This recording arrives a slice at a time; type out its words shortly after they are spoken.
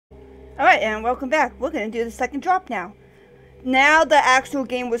Alright, and welcome back. We're gonna do the second drop now. Now the actual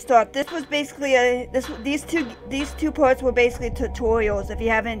game will start. This was basically these two parts were basically tutorials. If you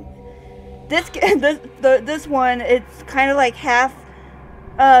haven't, this one, it's kind of like half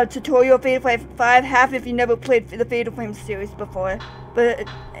tutorial Fatal Frame 5, half if you never played the Fatal Frame series before.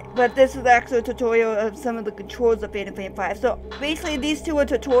 But this is actually a tutorial of some of the controls of Fatal Frame 5. So basically these two are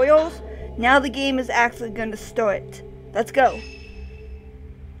tutorials. Now the game is actually gonna start. Let's go.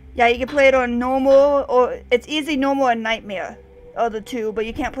 Yeah, you can play it on normal, or it's easy, normal, and nightmare, are the two, but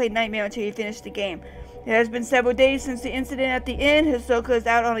you can't play nightmare until you finish the game. It has been several days since the incident at the inn. Hisoka is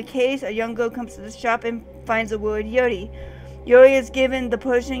out on a case. A young girl comes to the shop and finds the word Yuri. Yuri is given the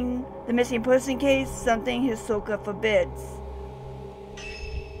missing person case, something Hisoka forbids.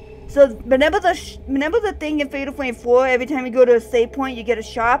 So remember the thing in Fatal Frame 4, every time you go to a save point, you get a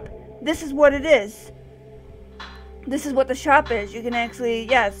shop? This is what it is. This is what the shop is. You can actually,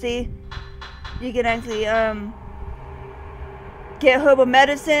 yeah, see? You can actually, get herbal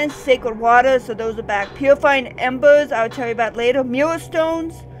medicines, sacred water, so those are back. Purifying embers, I'll tell you about later. Mirror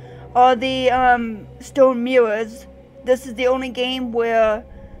stones are the, stone mirrors. This is the only game where,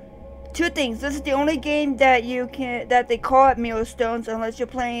 two things. This is the only game that that they call it mirror stones, unless you're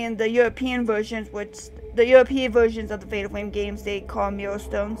playing the European versions, which, the European versions of the Fatal Frame games, they call mirror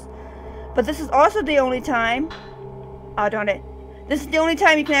stones. But this is also the only time, oh darn it, this is the only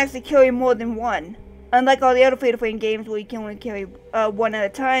time you can actually carry more than one. Unlike all the other Fatal Frame games where you can only carry one at a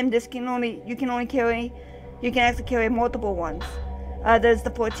time, you can actually carry multiple ones. There's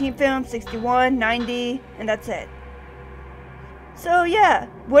the 14 film, 61, 90, and that's it. So yeah,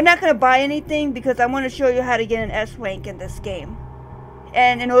 we're not going to buy anything because I want to show you how to get an S rank in this game.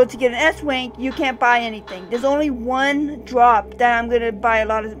 And in order to get an S rank, you can't buy anything. There's only one drop that I'm going to buy a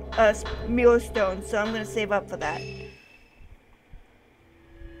lot of mirror stones, so I'm going to save up for that.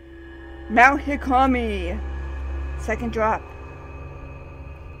 Mount Hikami. Second drop.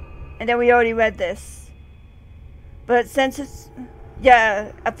 And then we already read this. But since it's,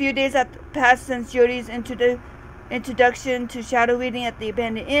 yeah, a few days have passed since Yuri's introduction to shadow reading at the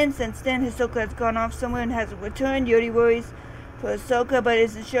abandoned inn. Since then, Hisoka has gone off somewhere and hasn't returned. Yuri worries for Hisoka, but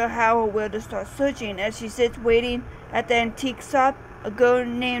isn't sure how or where to start searching. As she sits waiting at the antique shop, a girl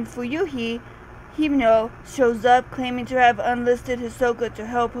named Fuyuhi Himino shows up, claiming to have enlisted Hisoka to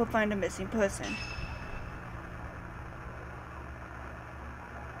help her find a missing person.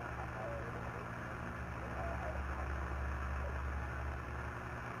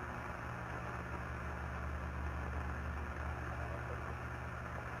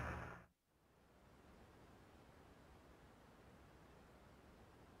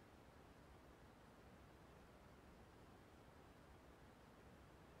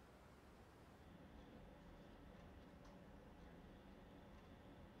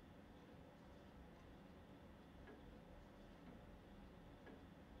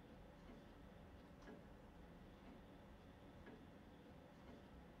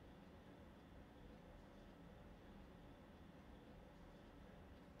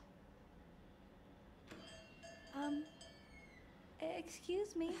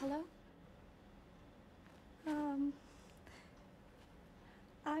 Excuse me. Hello?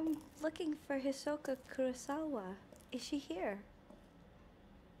 I'm looking for Hisoka Kurosawa. Is she here?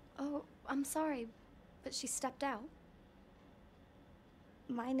 Oh, I'm sorry, but she stepped out.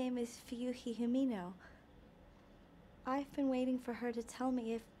 My name is Fuyuhi Himino. I've been waiting for her to tell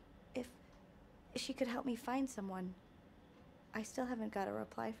me if she could help me find someone. I still haven't got a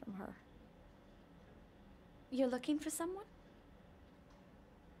reply from her. You're looking for someone?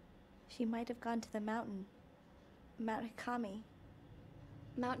 She might have gone to the mountain. Mount Hikami.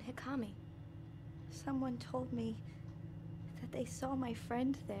 Mount Hikami. Someone told me that they saw my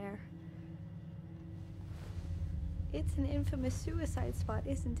friend there. It's an infamous suicide spot,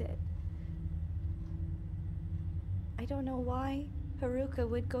 isn't it? I don't know why Haruka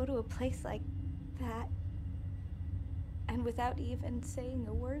would go to a place like that, and without even saying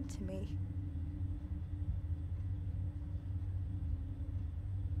a word to me.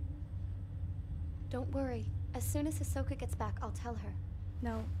 Don't worry. As soon as Hisoka gets back, I'll tell her.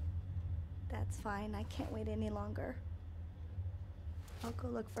 No, that's fine. I can't wait any longer. I'll go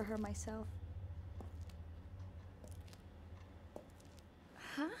look for her myself.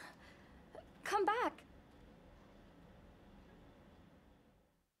 Huh? Come back!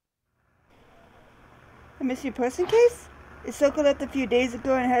 A missing person case? Hisoka left a few days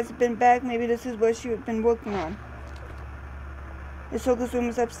ago and hasn't been back. Maybe this is what she had been working on. Hisoka's room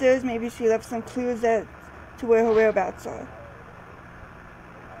is upstairs. Maybe she left some clues to where her whereabouts are.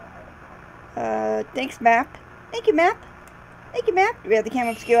 Thanks, map. Thank you, map. Thank you, map. Do we have the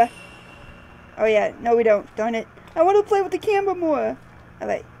camera obscure? Oh yeah, no we don't. Darn it. I want to play with the camera more.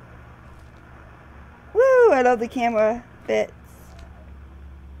 Alright. Woo! I love the camera bits.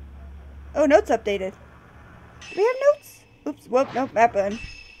 Oh, notes updated. Do we have notes? Oops, whoop, nope, that button.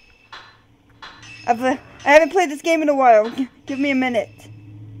 I haven't played this game in a while. Give me a minute.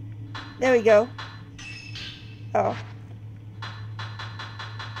 There we go. Oh.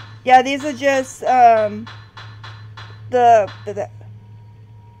 Yeah, these are just, the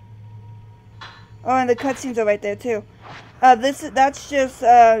oh, and the cutscenes are right there, too. That's just,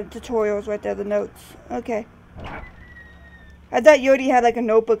 tutorials right there, the notes. Okay. I thought you already had, like, a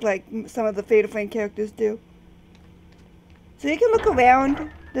notebook like some of the Fatal Frame characters do. So you can look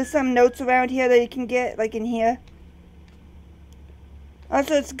around. There's some notes around here that you can get, like in here.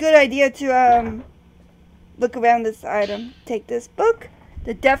 Also, it's a good idea to, look around this item. Take this book,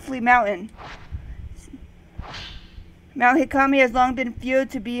 The Deathly Mountain. Mount Hikami has long been feared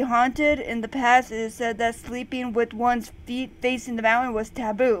to be haunted. In the past, it is said that sleeping with one's feet facing the mountain was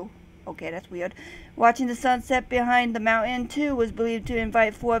taboo. Okay, that's weird. Watching the sunset behind the mountain, too, was believed to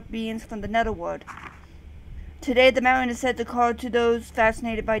invite forth beings from the netherworld. Today, the mountain is said to call to those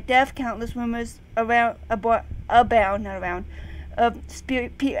fascinated by death. Countless rumors abound, of I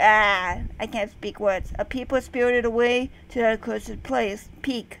can't speak words. Of people spirited away to that accursed place.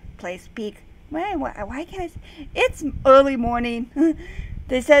 Peak. Why can't I? It's early morning.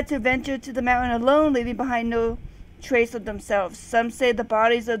 They said to venture to the mountain alone, leaving behind no trace of themselves. Some say the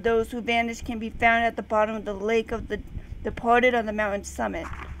bodies of those who vanished can be found at the bottom of the lake of the departed on the mountain's summit.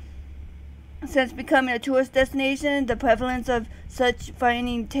 Since becoming a tourist destination, the prevalence of such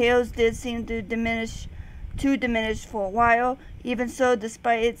frightening tales did seem to diminish for a while. Even so,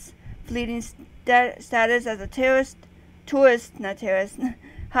 despite its fleeting status as a tourist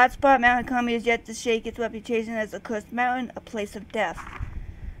hotspot, Mount Hikami is yet to shake its reputation as a cursed mountain, a place of death.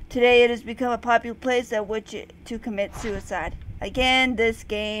 Today, it has become a popular place at which to commit suicide. Again, this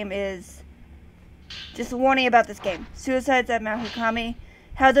game is just a warning about this game. Suicides at Mount Hikami.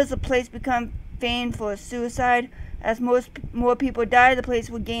 How does a place become famed for suicide? As more people die, the place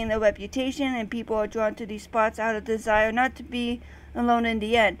will gain a reputation, and people are drawn to these spots out of desire not to be alone in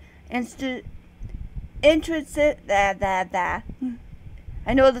the end. I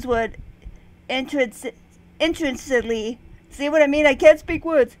know this word. Intrinsically. See what I mean? I can't speak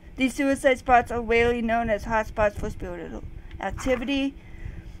words. These suicide spots are rarely known as hotspots for spiritual activity.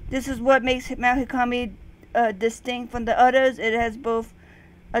 This is what makes Mount Hikami distinct from the others. It has both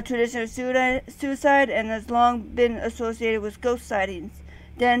a tradition of suicide and has long been associated with ghost sightings.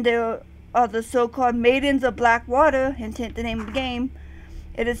 Then there are the so-called Maidens of Black Water, hint the name of the game.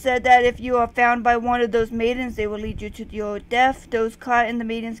 It is said that if you are found by one of those maidens, they will lead you to your death. Those caught in the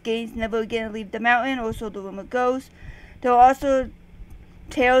maidens' gaze never again leave the mountain, or so the rumor goes. There are also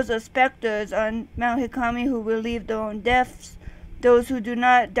tales of specters on Mount Hikami who relieve their own deaths. Those who do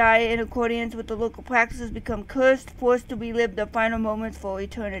not die in accordance with the local practices become cursed, forced to relive their final moments for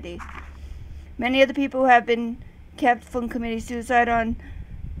eternity. Many of the people who have been kept from committing suicide on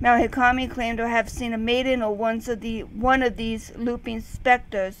Mount Hikami claim to have seen a maiden or one of these looping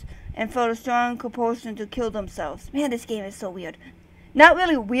specters and felt a strong compulsion to kill themselves. Man, this game is so weird. Not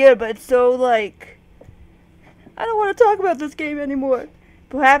really weird, but it's so like... I don't want to talk about this game anymore.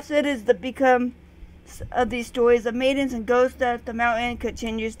 Perhaps it is become of these stories of maidens and ghosts that the mountain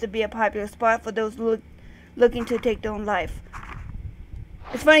continues to be a popular spot for those looking to take their own life.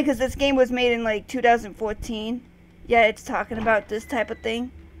 It's funny because this game was made in like 2014. Yeah, it's talking about this type of thing,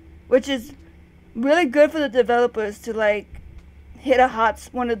 which is really good for the developers to like hit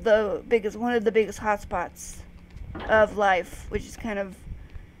one of the biggest hotspots of life, which is kind of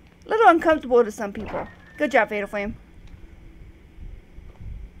a little uncomfortable to some people. Good job, Fatal Flame.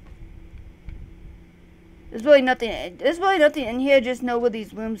 There's really nothing in here. Just know where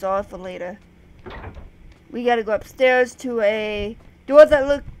these rooms are for later. We gotta go upstairs to a door that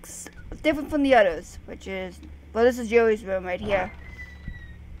looks different from the others, which is, well, this is Yuri's room right here.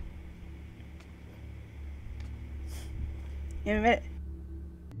 In a minute.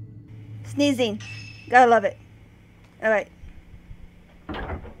 Sneezing. Gotta love it. Alright.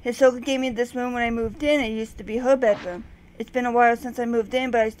 Hisoka gave me this room when I moved in. It used to be her bedroom. It's been a while since I moved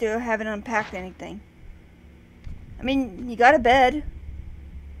in, but I still haven't unpacked anything. I mean, you got a bed.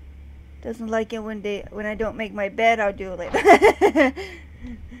 Doesn't like it when I don't make my bed. I'll do it later.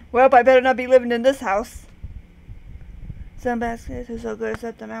 Well, I better not be living in this house. Some baskets, Hisoka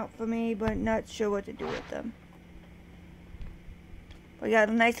set them out for me, but not sure what to do with them. We got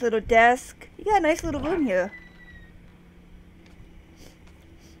a nice little desk. You got a nice little room here.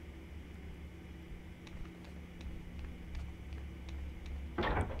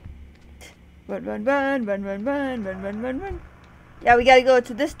 Run, run, run, run, run, run, run, run, run, run. Yeah, we gotta go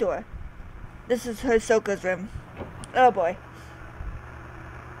to this door. This is Hisoka's room. Oh boy.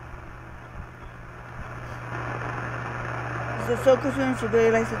 This is Hisoka's room. She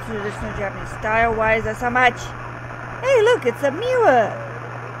really likes the traditional Japanese style. Why is that so much? Hey, look, it's a mirror.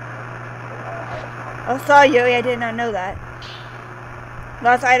 Oh, sorry, Yuri, I did not know that.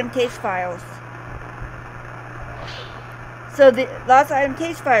 Lost item case files. So the lost item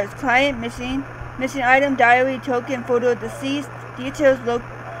case files: client missing item, diary, token, photo of deceased, details,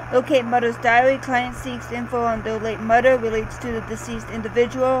 locate mother's diary, client seeks info on the late mother, relates to the deceased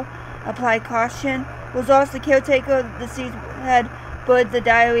individual, apply caution. Results: the caretaker of the deceased had burned the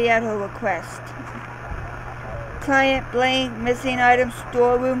diary at her request. Client blank, missing item,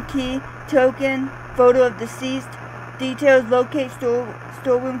 storeroom key, token, photo of deceased, details, locate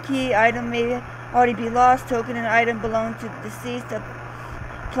storeroom key, item may already be lost, token and item belong to the deceased,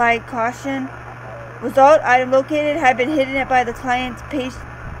 apply caution. Result: item located, had been hidden by the client's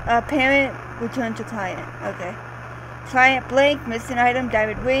parent, returned to client. Okay. Client blank, missing item,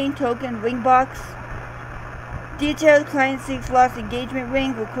 diamond ring, token, ring box. Details: client seeks lost engagement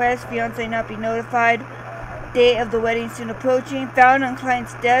ring, request fiance not be notified, date of the wedding soon approaching. Found on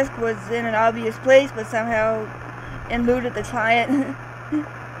client's desk, was in an obvious place but somehow eluded the client.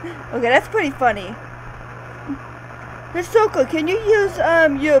 Okay, that's pretty funny. Hisoka, can you use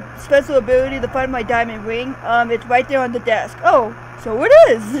your special ability to find my diamond ring? It's right there on the desk. Oh, so it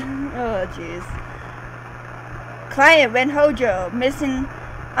is. Oh, jeez. Client Ren Hojo, missing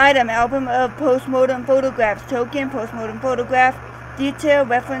item, album of postmortem photographs, token, postmortem photograph, detail,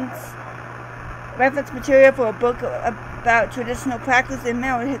 reference material for a book about traditional practice in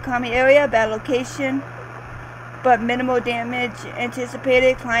Mount Hikami area, bad location, but minimal damage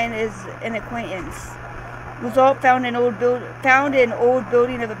anticipated. Client is an acquaintance. Result: found an old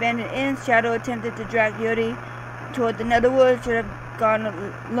building of abandoned inns. Shadow attempted to drag Yuri toward the netherworld. Should have gone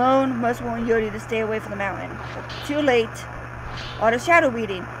alone. Must warn Yuri to stay away from the mountain. Too late. Art of shadow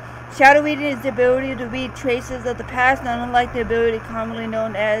reading. Shadow reading is the ability to read traces of the past, not unlike the ability commonly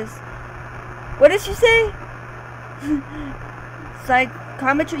known as, what did she say?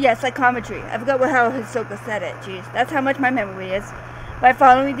 Psychometry? Yeah, psychometry. I forgot how Hisoka said it. Jeez, that's how much my memory is. By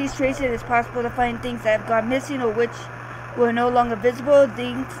following these traces, it is possible to find things that have gone missing or which were no longer visible,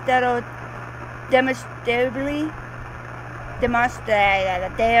 things that are demonstrably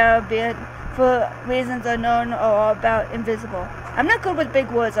for reasons unknown or about invisible. I'm not good with big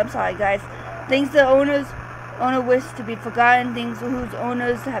words, I'm sorry guys. Things the owner wish to be forgotten, things whose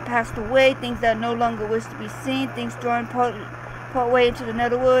owners have passed away, things that no longer wish to be seen, things drawn part way into the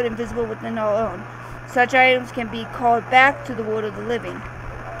netherworld, invisible within our own. Such items can be called back to the world of the living.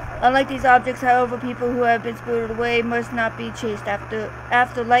 Unlike these objects, however, people who have been spirited away must not be chased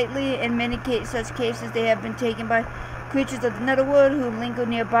after lightly. In many such cases, they have been taken by creatures of the netherworld who linger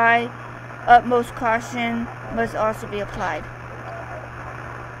nearby. Utmost caution must also be applied.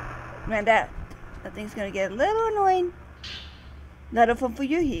 Man, that thing's gonna get a little annoying. Letter from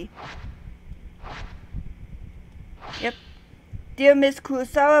Fuyuhi. Yep. Dear Miss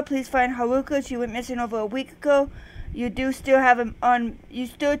Kurosawa, please find Haruka. She went missing over a week ago. You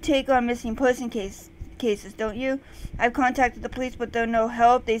still take on missing person cases, don't you? I've contacted the police, but they're no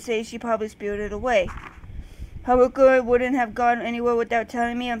help. They say she probably spirited away. Haruka wouldn't have gone anywhere without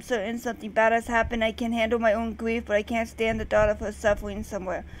telling me. I'm certain something bad has happened. I can handle my own grief, but I can't stand the thought of her suffering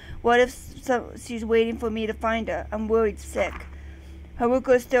somewhere. What if she's waiting for me to find her? I'm worried sick.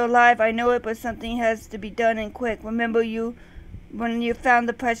 Haruka is still alive. I know it, but something has to be done and quick. Remember when you found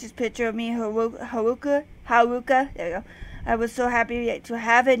the precious picture of me, Haruka? There you go. I was so happy to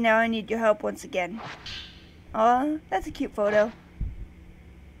have it. Now I need your help once again. Aw, that's a cute photo.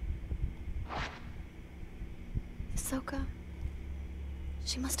 Hisoka.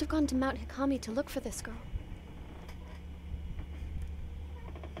 She must have gone to Mount Hikami to look for this girl.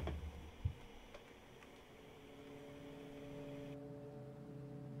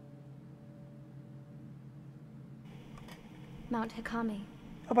 Mount Hikami.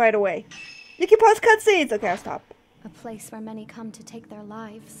 Oh, by the way, you can pause cutscenes. Okay, I'll stop. A place where many come to take their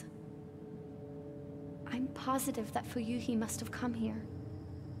lives. I'm positive that Fuyuhi must have come here.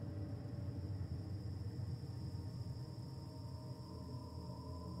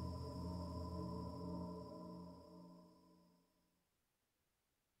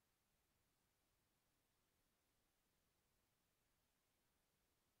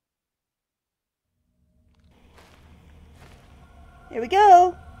 Here we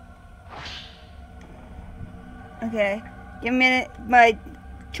go. Okay, give me a minute. My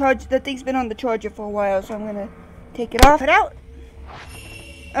the thing's been on the charger for a while, so I'm gonna take it off and out.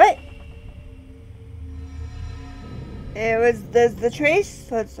 Alright. There's the trace,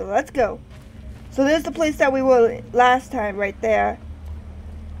 so let's go. So there's the place that we were last time, right there.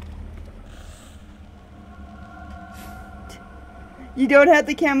 You don't have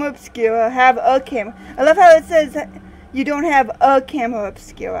the camera obscura, have a camera. I love how it says you don't have a camera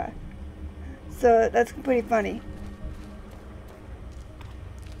obscura. So that's pretty funny.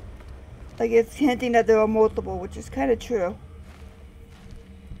 Like it's hinting that there are multiple, which is kind of true.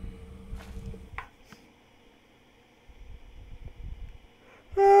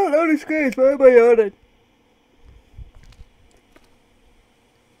 Oh, loading screens, why am I yawning?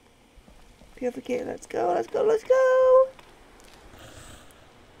 Purificate, let's go, let's go, let's go!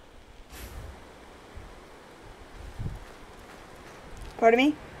 Pardon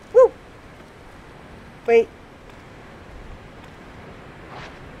me? Woo! Wait.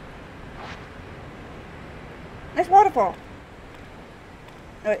 Nice waterfall.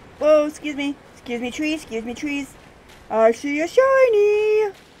 Alright, whoa, excuse me. Excuse me, trees, excuse me, trees. I see a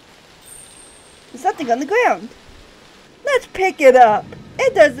shiny! There's something on the ground. Let's pick it up.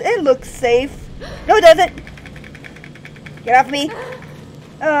 It looks safe. No, it doesn't. Get off me.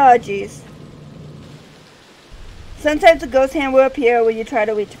 Oh, jeez. Sometimes the ghost hand will appear when you try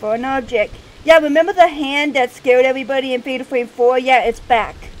to reach for an object. Yeah, remember the hand that scared everybody in Fatal Frame 4? Yeah, it's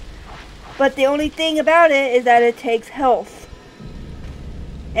back. But the only thing about it is that it takes health.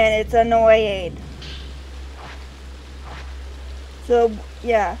 And it's annoying. So,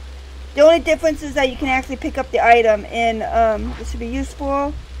 yeah. The only difference is that you can actually pick up the item and, this should be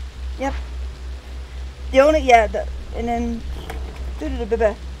useful. Yep. The only, yeah, and then, you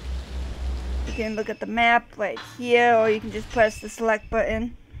can look at the map right here, or you can just press the select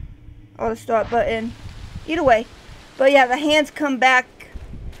button, or the start button. Either way. But yeah, the hands come back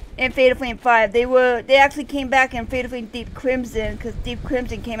in Fatal Frame 5. They actually came back in Fatal Frame Deep Crimson, because Deep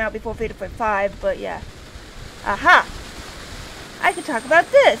Crimson came out before Fatal Frame 5, but yeah. Aha! I could talk about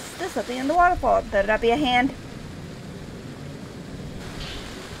this. There's something in the waterfall. Better not be a hand.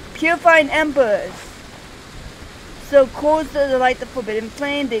 Purifying embers. So coals that light the forbidden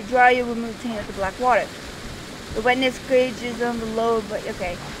flame, they dry you, remove the taint of the black water. The wetness gauge is on the low, but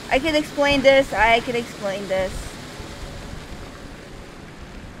okay. I can explain this. I can explain this.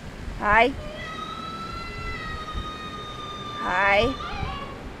 Hi. Hi.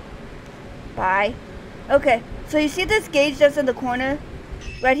 Bye. Okay. So you see this gauge that's in the corner?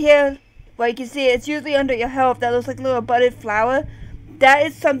 Right here, where you can see it, it's usually under your health. That looks like a little budded flower. That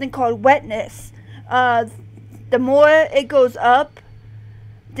is something called wetness. The more it goes up,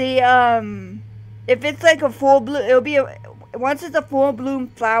 if it's like a full bloom, it'll be once it's a full bloom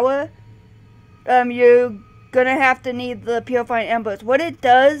flower, you're gonna have to need the purifying embers. What it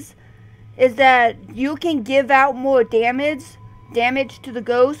does is that you can give out more damage to the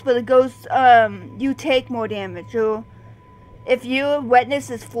ghost, but the ghost, you take more damage. So if your wetness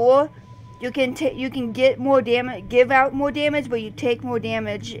is 4, you can get more damage, give out more damage, but you take more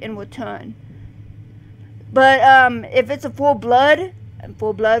damage in return. But if it's a full bloom,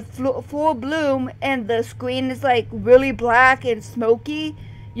 and the screen is like really black and smoky,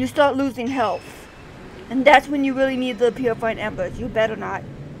 you start losing health, and that's when you really need the purifying embers. You better not.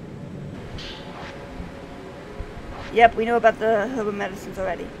 Yep, we know about the herbal medicines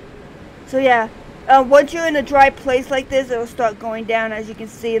already. So yeah, once you're in a dry place like this, it'll start going down. As you can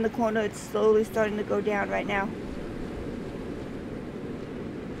see in the corner, it's slowly starting to go down right now.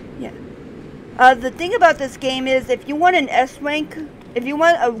 Yeah. The thing about this game is, if you want an S rank, if you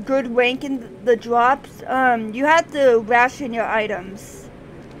want a good rank in the drops, you have to ration your items.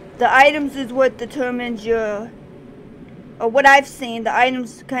 The items is what determines your, or what I've seen, the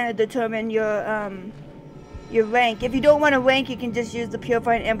items kind of determine your rank. If you don't want a rank, you can just use the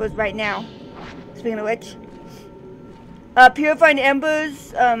Purifying Embers right now. Speaking of which, Purifying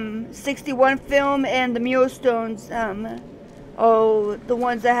Embers, 61 film, and the Mural Stones, oh, the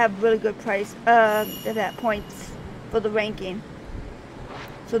ones that have really good price, that points for the ranking.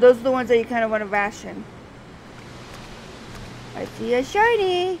 So those are the ones that you kind of want to ration. I see a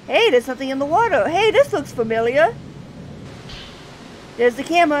shiny. Hey, there's something in the water. Hey, this looks familiar. There's the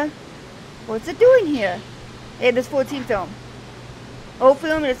camera. What's it doing here? Hey, there's 14 film. Old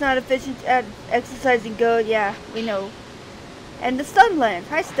film, it's not efficient at exercising good. Yeah, we know. And the stun lens.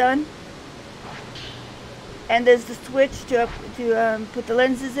 Hi, stun. And there's the switch to put the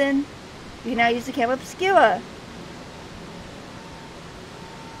lenses in. You can now use the camera obscura.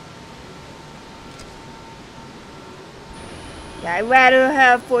 Yeah, I'd rather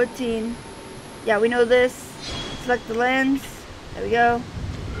have 14. Yeah, we know this. Select the lens. There we go.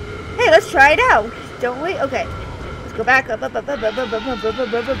 Hey, let's try it out, don't we? Okay. Let's go back up. Okay.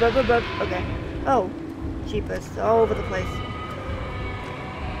 Oh. Jeepers, all over the place.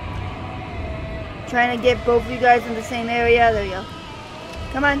 Trying to get both of you guys in the same area. There we go.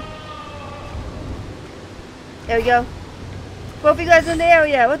 Come on. There we go. Both of you guys in the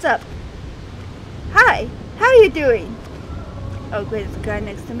area. What's up? Hi. How are you doing? Oh, great. There's a guy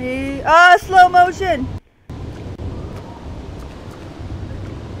next to me. Oh, slow motion.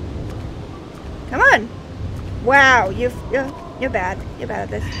 Come on. Wow. You're bad. You're bad at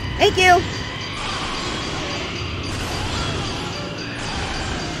this. Thank you.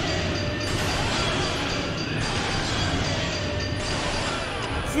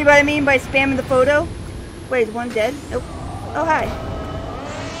 See what I mean by spamming the photo? Wait, is one dead? Nope. Oh, hi.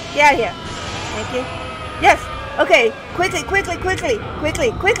 Get out of here. Thank you. Yes. Okay. Quickly, quickly, quickly,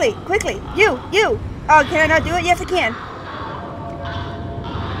 quickly, quickly, quickly. You. Oh, can I not do it? Yes, I can.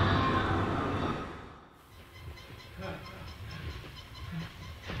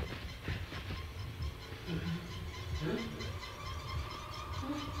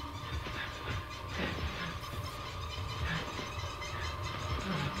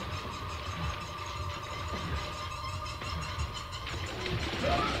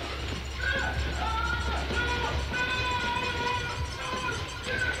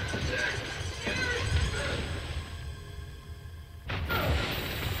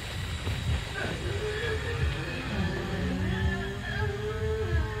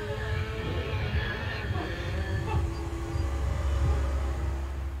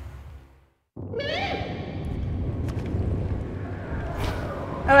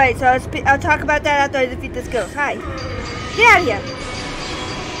 Alright, so I'll talk about that after I defeat this ghost. Hi. Get out of here.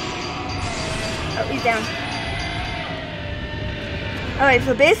 Oh, he's down. Alright,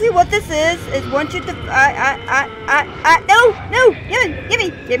 so basically what this is once you gimme.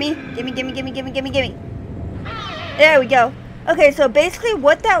 There we go. Okay, so basically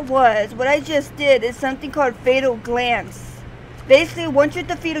what I just did is something called Fatal Glance. Basically, once you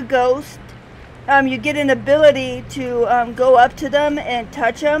defeat a ghost, you get an ability to go up to them and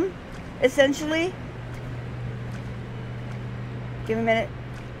touch them, essentially. Give me a minute.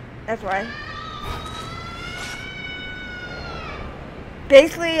 That's why.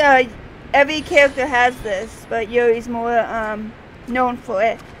 Basically, every character has this, but Yuri's more known for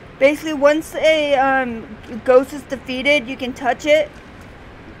it. Basically, once a ghost is defeated, you can touch it,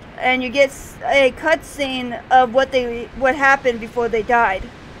 and you get a cutscene of what happened before they died.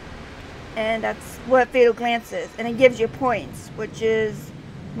 And that's what Fatal Glance is. And it gives you points, which is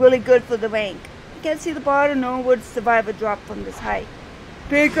really good for the rank. You can't see the bottom. No one would survive a drop from this height.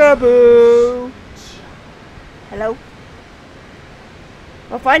 Peekaboo! Hello?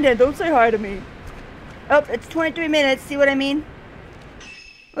 I'll find it. Don't say hi to me. Oh, it's 23 minutes. See what I mean?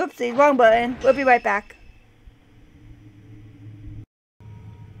 Oopsie, wrong button. We'll be right back.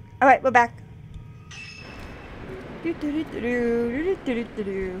 Alright, we're back.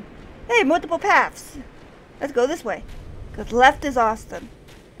 Hey, multiple paths. Let's go this way. Because left is awesome.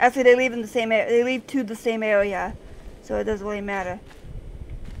 Actually, they leave in the same area. They leave to the same area. So it doesn't really matter.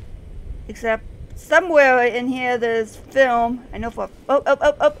 Except somewhere in here there's film. I know for up. Oh,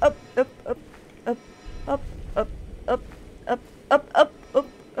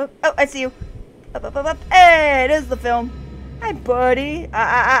 I see you. Up. Hey, there's the film. Hi, buddy.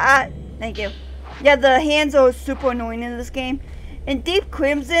 Thank you. Yeah, the hands are super annoying in this game. In Deep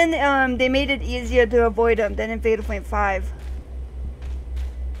Crimson, they made it easier to avoid them than in Fatal Frame 5.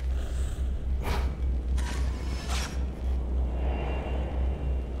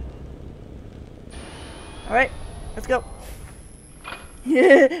 Alright, let's go.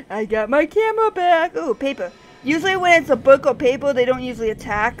 I got my camera back. Ooh, paper. Usually when it's a book or paper, they don't usually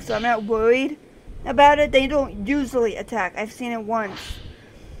attack, so I'm not worried about it. They don't usually attack. I've seen it once.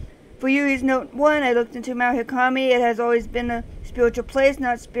 For Yuri's Note 1, I looked into Mount Hikami. It has always been a spiritual place,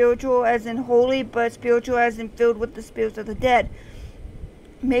 not spiritual as in holy, but spiritual as in filled with the spirits of the dead.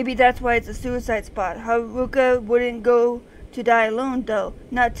 Maybe that's why it's a suicide spot. Haruka wouldn't go to die alone, though,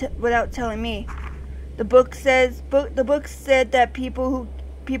 not without telling me. The book said that people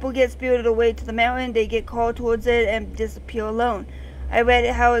get spirited away to the mountain, they get called towards it and disappear alone. I read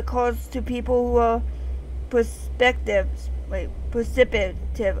how it calls to people who are precipitative,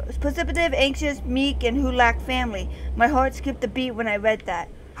 anxious, meek, and who lack family. My heart skipped a beat when I read that.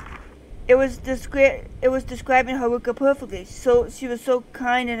 It was describing Haruka perfectly. So she was so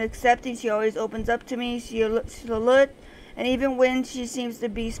kind and accepting. She always opens up to me. She's alert, and even when she seems to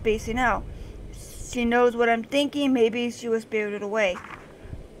be spacing out, she knows what I'm thinking. Maybe she was spirited away.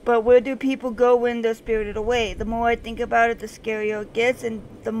 But where do people go when they're spirited away? The more I think about it, the scarier it gets, and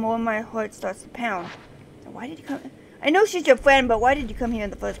the more my heart starts to pound. Why did you come? I know she's your friend, but why did you come here in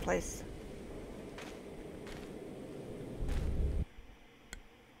the first place?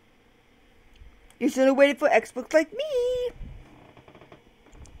 You should have waited for experts like me.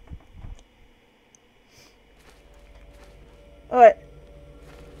 Alright.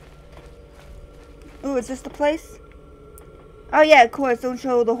 Ooh, is this the place? Oh yeah, of course. Don't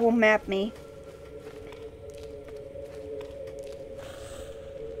show the whole map, me.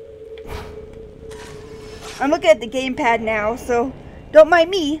 I'm looking at the gamepad now, so don't mind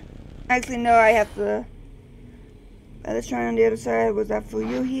me. Actually, no, I have to. Let's try on the other side. Was that for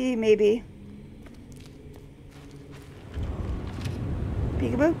Yuhi? Maybe.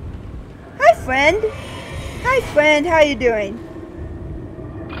 Peekaboo. Hi, friend. Hi, friend. How you doing?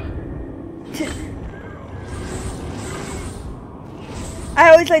 I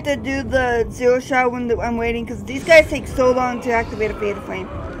always like to do the zero shot when I'm waiting because these guys take so long to activate a fatal flame.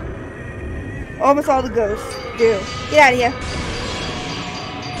 Almost all the ghosts do. Get out of here.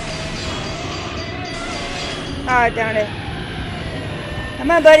 Ah, darn it.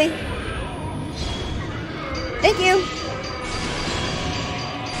 Come on, buddy. Thank you.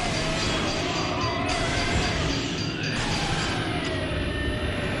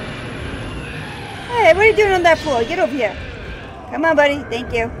 Hey, what are you doing on that floor? Get over here. Come on, buddy.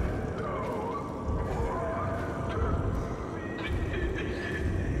 Thank you.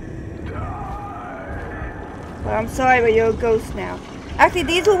 Well, I'm sorry, but you're a ghost now. Actually,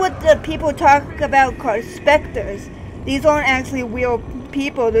 these are what the people talk about called specters. These aren't actually real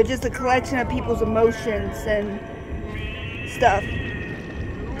people. They're just a collection of people's emotions and stuff.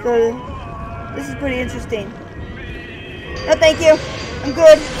 So, this is pretty interesting. No, thank you. I'm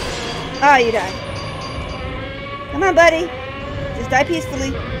good. Ah, you died. Come on, buddy. Just die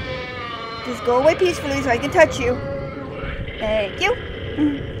peacefully. Just go away peacefully so I can touch you. Thank you.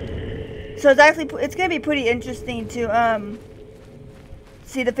 So it's gonna be pretty interesting to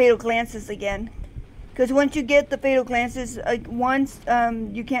see the fatal glances again, because once you get the fatal glances once,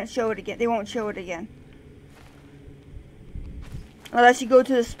 you can't show it again. They won't show it again unless you go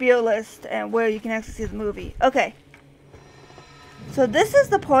to the spirit list and where you can actually see the movie. Okay. So this is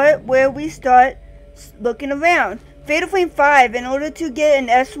the part where we start looking around. Fatal Flame 5, in order to get an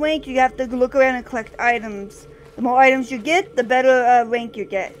S rank, you have to look around and collect items. The more items you get, the better rank you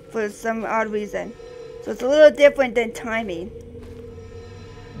get, for some odd reason. So it's a little different than timing.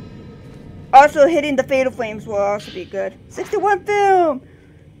 Also, hitting the Fatal Flames will also be good. 61 film!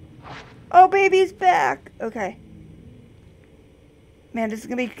 Oh, baby's back! Okay. Man, this is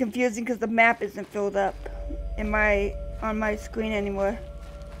going to be confusing because the map isn't filled up on my screen anymore.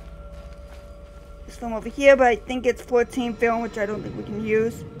 This film over here, but I think it's 14 film, which I don't think we can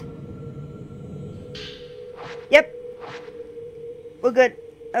use. Yep. We're good.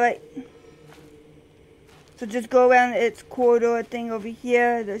 Alright. So just go around its corridor thing over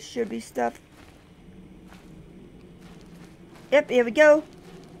here. There should be stuff. Yep, here we go.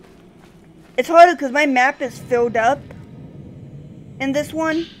 It's harder because my map is filled up in this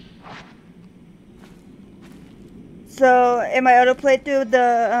one. So in my other playthrough,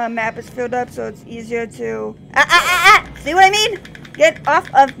 the map is filled up, so it's easier to... See what I mean? Get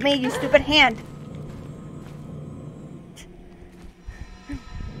off of me, you stupid hand.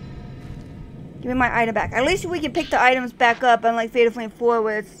 Give me my item back. At least we can pick the items back up, unlike Fatal Flame 4,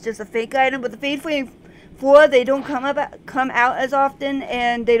 where it's just a fake item. But the Fatal Flame 4, they don't come out as often,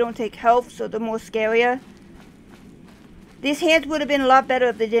 and they don't take health, so they're more scarier. These hands would have been a lot better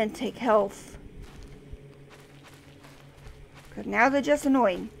if they didn't take health. Because now they're just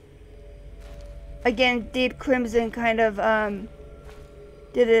annoying. Again, Deep Crimson kind of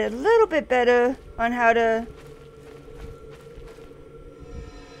did it a little bit better on how to...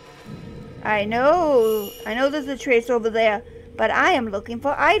 I know there's a trace over there, but I am looking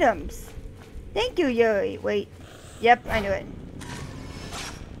for items. Thank you, Yuri. Wait. Yep, I knew it.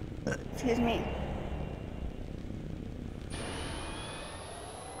 Excuse me.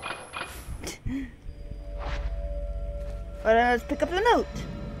 But let's pick up the note.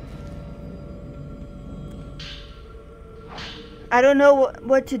 I don't know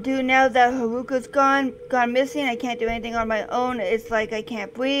what to do now that Haruka's gone missing. I can't do anything on my own. It's like I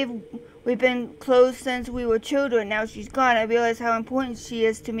can't breathe. We've been close since we were children. Now she's gone. I realize how important she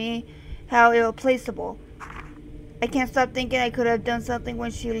is to me, how irreplaceable. I can't stop thinking I could have done something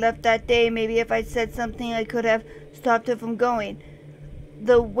when she left that day. Maybe if I said something, I could have stopped her from going.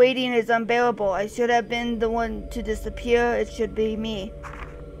 The waiting is unbearable. I should have been the one to disappear. It should be me.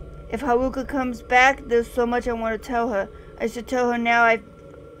 If Haruka comes back, there's so much I want to tell her. I should tell her now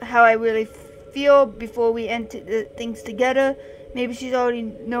how I really feel before we end things together. Maybe she's already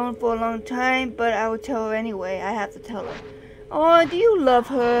known for a long time, but I will tell her anyway. I have to tell her. Oh, do you love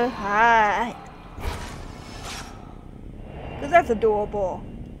her? Hi. Because that's adorable.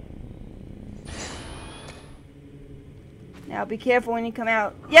 Now be careful when you come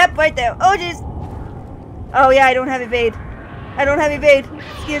out. Yep, right there. Oh, jeez. Oh, yeah, I don't have evade. I don't have evade.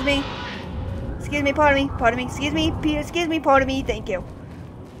 Excuse me. Excuse me, pardon me. Pardon me. Excuse me. Excuse me, pardon me. Thank you.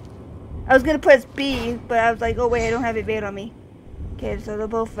 I was going to press B, but I was like, oh, wait, I don't have evade on me. Okay, so they're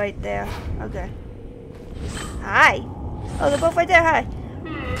both right there. Okay. Hi. Oh, they're both right there. Hi.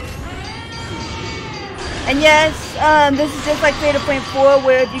 And yes, this is just like Fatal Frame 4,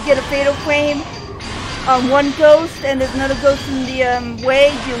 where if you get a Fatal Frame on one ghost and there's another ghost in the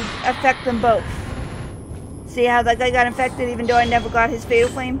way, you affect them both. See how that guy got infected even though I never got his Fatal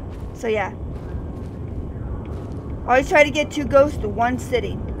Flame? So yeah. Always try to get 2 ghosts to 1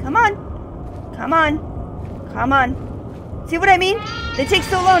 city. Come on. Come on. Come on. See what I mean? They take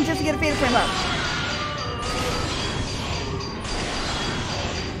so long just to get a Fatal Flame up.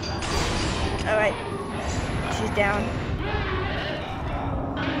 Alright. She's down.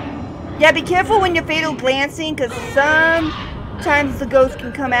 Yeah, be careful when you're fatal glancing, because sometimes the ghost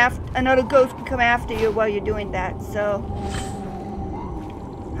can come after, another ghost can come after you while you're doing that, so.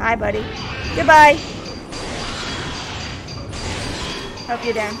 Hi, buddy. Goodbye. Hope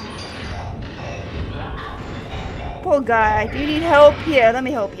you're down. Poor guy. Do you need help? Here, let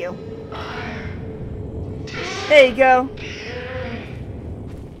me help you. There you go.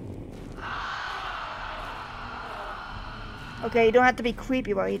 Okay, you don't have to be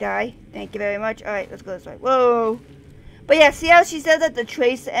creepy while you die. Thank you very much. Alright, let's go this way. Whoa. But yeah, see how she said that the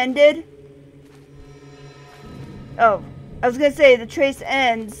trace ended? Oh, I was gonna say the trace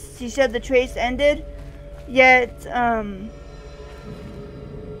ends. She said the trace ended. Yet,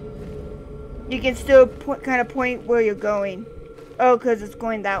 you can still kind of point where you're going. Oh, because it's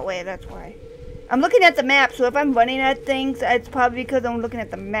going that way, that's why. I'm looking at the map, so if I'm running at things, it's probably because I'm looking at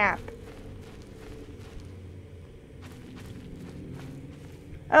the map.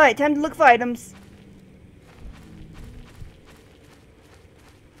 Alright, time to look for items.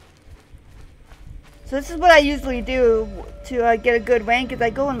 So this is what I usually do to get a good rank, is I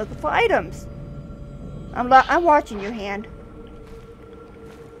go and look for items. I'm watching your hand.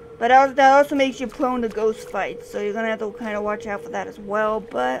 But that also makes you prone to ghost fights, so you're gonna have to kind of watch out for that as well,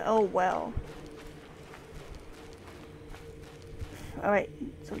 but oh well. Alright,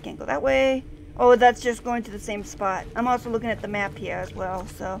 so we can't go that way. Oh, that's just going to the same spot. I'm also looking at the map here as well,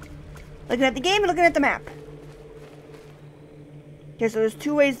 so. Looking at the game and looking at the map. Okay, so there's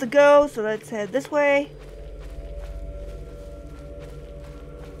 2 ways to go, so let's head this way.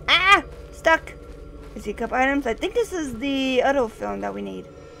 Ah! Stuck! I see a couple items. I think this is the other film that we need.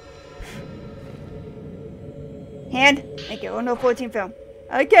 Hand. Thank you. Oh no, 14 film.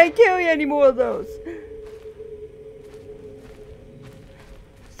 I can't carry any more of those.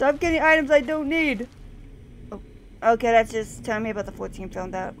 Stop getting items I don't need. Oh, okay, that's just telling me about the 14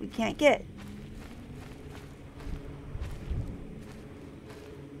 film that we can't get.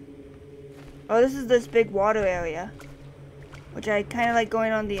 Oh, this is this big water area. Which I kind of like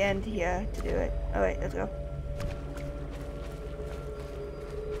going on the end here to do it. Alright, let's go.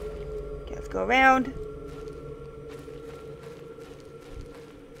 Okay, let's go around.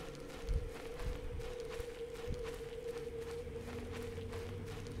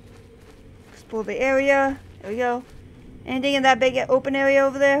 Explore the area. There we go. Anything in that big open area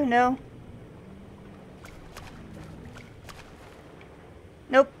over there? No?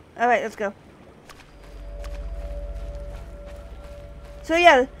 Nope. Alright, let's go. So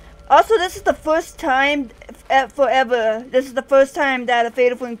yeah, also this is the first time forever, this is the first time that a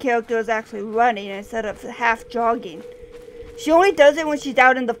Fatal Frame character is actually running instead of half jogging. She only does it when she's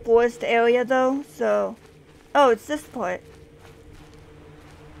out in the forest area though, so. Oh, it's this part.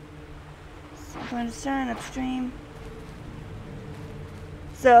 Going to sun upstream.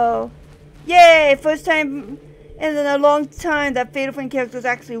 So, yay! First time in a long time that Fatal Frame characters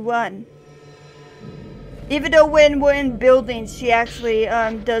actually run. Even though when we're in buildings, she actually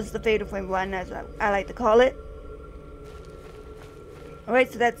does the Fatal Frame run, as I like to call it.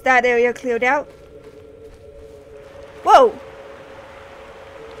 Alright, so that's that area cleared out. Whoa!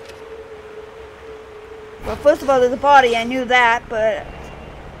 Well, first of all, there's a body. I knew that, but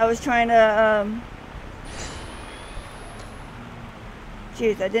I was trying to,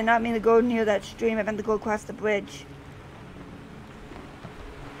 Jeez, I did not mean to go near that stream. I meant to go across the bridge.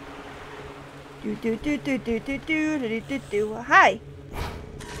 Hi!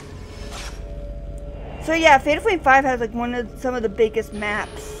 So yeah, Fatal Frame 5 has like some of the biggest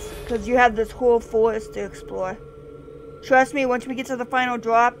maps. Because you have this whole forest to explore. Trust me, once we get to the final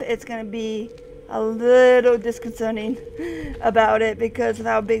drop, it's going to be a little disconcerting about it because of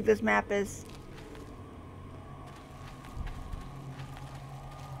how big this map is.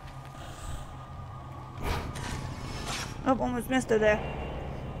 Oh, almost missed her there.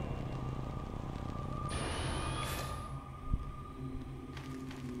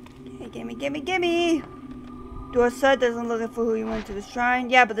 Okay, gimme, gimme, gimme! Dorsa doesn't look for who you went to the shrine.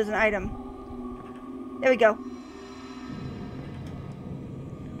 Yeah, but there's an item. There we go.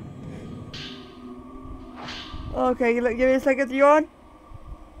 Okay, give me a second to yawn.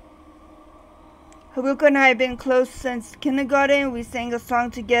 Haruka and I have been close since kindergarten. We sang a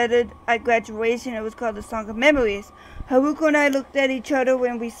song together at graduation. It was called the Song of Memories. Haruka and I looked at each other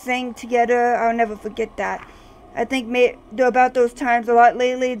when we sang together. I'll never forget that. I think about those times a lot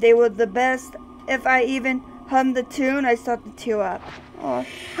lately. They were the best. If I even hummed the tune, I start to tear up. Oh,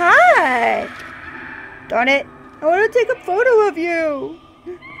 hi! Darn it. I want to take a photo of you.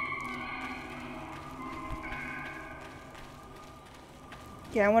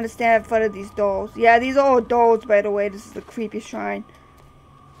 Yeah, I want to stand in front of these dolls. Yeah, these are all dolls, by the way. This is the creepy shrine.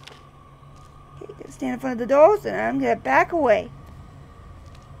 Okay, gonna stand in front of the dolls, and I'm gonna back away.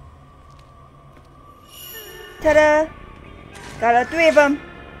 Ta-da! Got all 3 of them.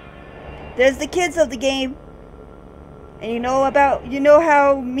 There's the kids of the game. And you know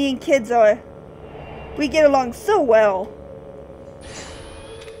how me and kids are. We get along so well.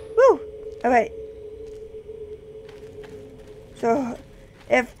 Woo! Alright. So,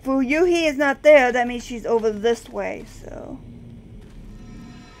 if Fuyuhi is not there, that means she's over this way, so.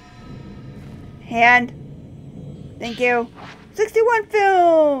 Hand. Thank you. 61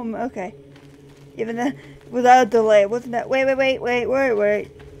 film! Okay. Even the, without a delay. Wasn't that? Wait.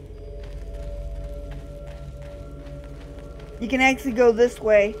 You can actually go this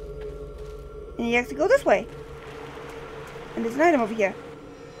way. And you actually go this way. And there's an item over here.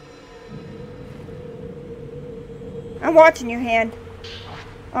 I'm watching you, Hand.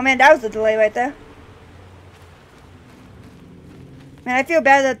 Oh man, that was a delay right there. Man, I feel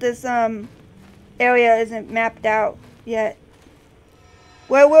bad that this area isn't mapped out yet.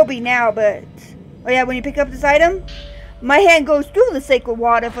 Well, it will be now, but... Oh yeah, when you pick up this item, my hand goes through the sacred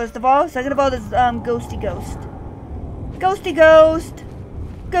water, first of all. Second of all, there's ghosty ghost. Ghosty ghost.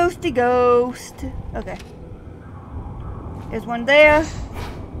 Ghosty ghost. Okay. There's one there.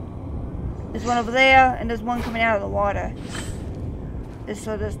 There's one over there, and there's one coming out of the water.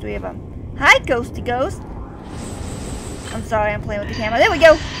 So there's 3 of them. Hi, ghosty ghost. I'm sorry, I'm playing with the camera. There we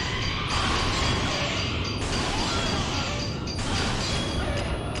go.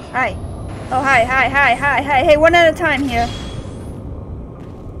 Hi. Oh, hi. Hey, one at a time here.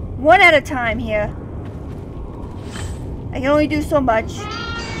 One at a time here. I can only do so much.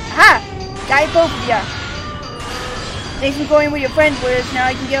 Aha! Got both of ya. Thanks for going with your friend, Wiz. Now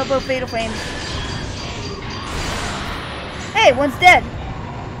I can get both fatal flames. Hey, one's dead.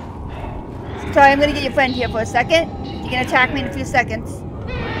 Sorry, I'm gonna get your friend here for a second. You can attack me in a few seconds.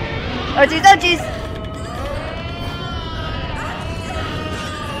 Oh jeez, oh jeez!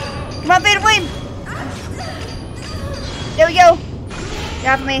 Come on, fatal flame! There we go!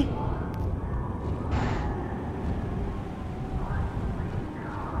 Get off me.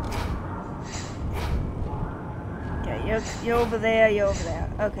 Okay, you're over there, you're over there.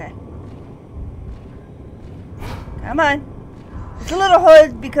 Okay. Come on. It's a little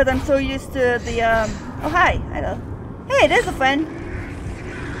hard because I'm so used to the, Oh, hi. Hello. Hey, there's a friend.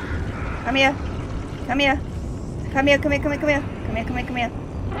 Come here. Come here. Come here, come here, come here, come here. Come here, come here, come here.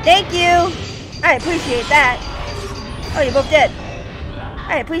 Thank you! I appreciate that. Oh, you're both dead.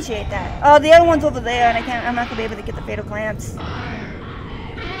 I appreciate that. Oh, the other one's over there, and I'm not gonna be able to get the fatal glance.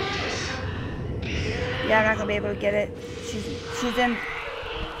 Yeah, I'm not gonna be able to get it. She's in...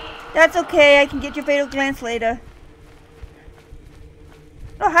 That's okay, I can get your fatal glance later.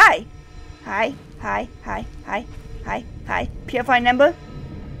 Oh, hi. Hi. Purifying Ember?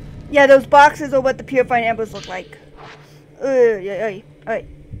 Yeah, those boxes are what the Purifying Embers look like. Alright.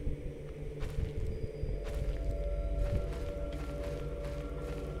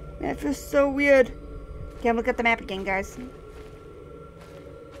 That feels so weird. Okay, look at the map again, guys.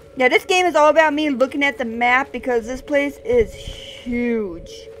 Yeah, this game is all about me looking at the map because this place is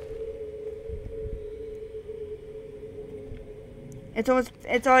huge. It's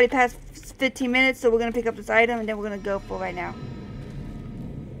already past 15 minutes, so we're gonna pick up this item and then we're gonna go for right now.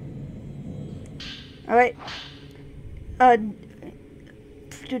 Alright.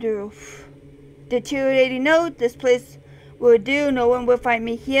 Deteriorating note, this place will do. No one will find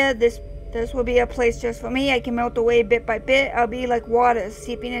me here. This will be a place just for me. I can melt away bit by bit. I'll be like water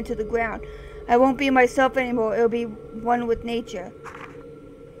seeping into the ground. I won't be myself anymore. It'll be one with nature.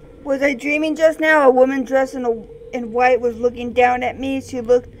 Was I dreaming just now? A woman dressed in white was looking down at me. She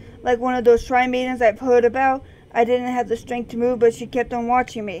looked like one of those shrine maidens I've heard about. I didn't have the strength to move, but she kept on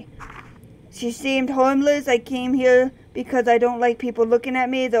watching me. She seemed harmless. I came here because I don't like people looking at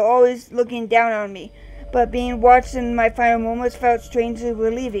me. They're always looking down on me. But being watched in my final moments felt strangely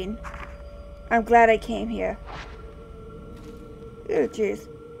relieving. I'm glad I came here. Oh, jeez.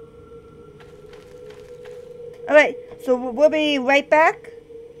 Alright, so we'll be right back.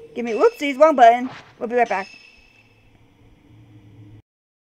 Give me, whoopsies, wrong button. We'll be right back.